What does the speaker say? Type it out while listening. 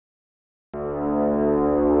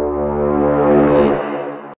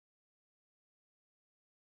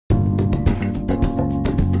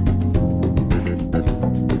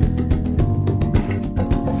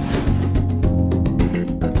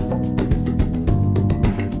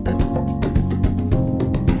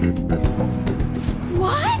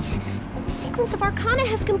of Arcana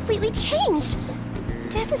has completely changed.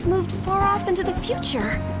 Death has moved far off into the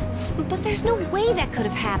future. But there's no way that could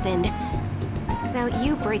have happened. Without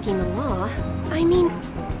you breaking the law. I mean,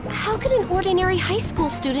 how could an ordinary high school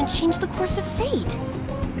student change the course of fate?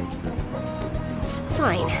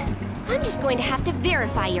 Fine. I'm just going to have to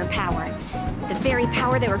verify your power. The very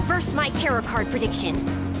power that reversed my tarot card prediction.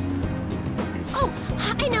 Oh,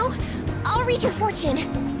 I know. I'll read your fortune.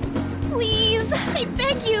 Please, I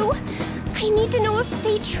beg you. I need to know if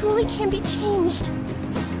fate truly can be changed.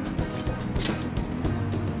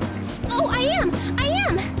 Oh, I am!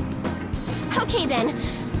 Okay then.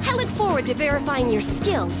 I look forward to verifying your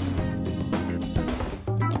skills.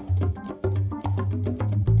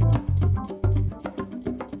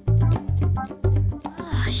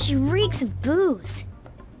 She reeks of booze.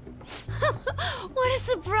 What a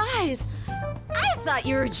surprise! I thought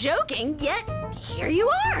you were joking, yet here you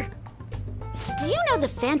are! Do you know the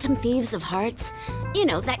Phantom Thieves of Hearts? You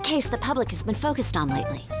know, that case the public has been focused on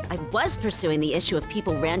lately. I was pursuing the issue of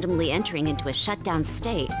people randomly entering into a shutdown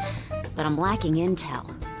state, but I'm lacking intel.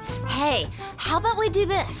 Hey, how about we do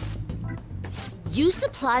this? You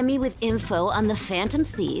supply me with info on the Phantom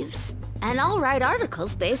Thieves, and I'll write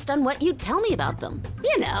articles based on what you tell me about them.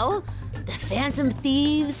 You know, the Phantom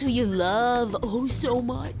Thieves who you love oh so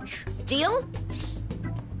much. Deal?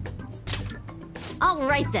 All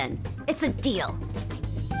right then, it's a deal.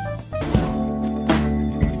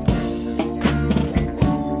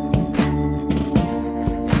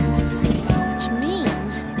 Which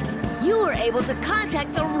means you were able to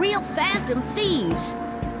contact the real Phantom Thieves.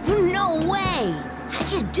 No way!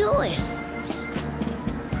 How'd you do it?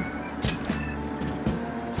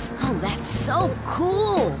 Oh, that's so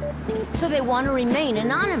cool! So they want to remain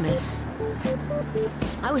anonymous.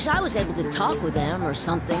 I wish I was able to talk with them or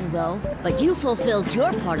something, though. But you fulfilled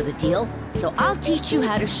your part of the deal, so I'll teach you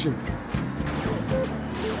how to shoot.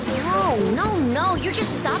 No, you're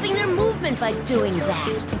just stopping their movement by doing that.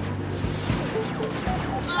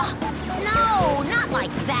 No, not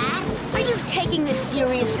like that. Are you taking this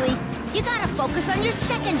seriously? You gotta focus on your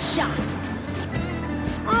second shot.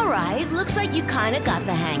 All right, looks like you kinda got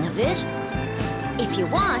the hang of it. If you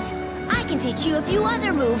want, I can teach you a few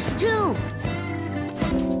other moves, too.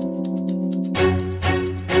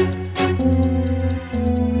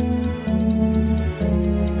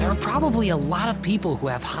 There are probably a lot of people who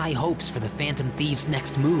have high hopes for the Phantom Thieves'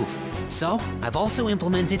 next move. So, I've also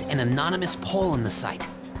implemented an anonymous poll on the site.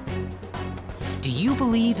 Do you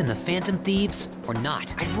believe in the Phantom Thieves or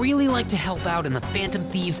not? I'd really like to help out in the Phantom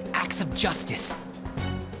Thieves' acts of justice.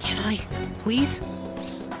 Can I, please?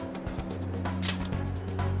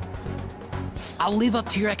 I'll live up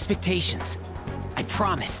to your expectations. I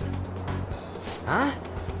promise. Huh?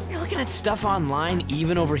 You're looking at stuff online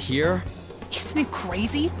even over here? Isn't it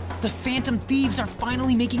crazy? The Phantom Thieves are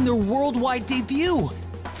finally making their worldwide debut.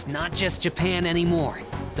 It's not just Japan anymore.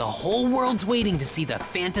 The whole world's waiting to see the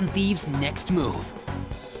Phantom Thieves' next move.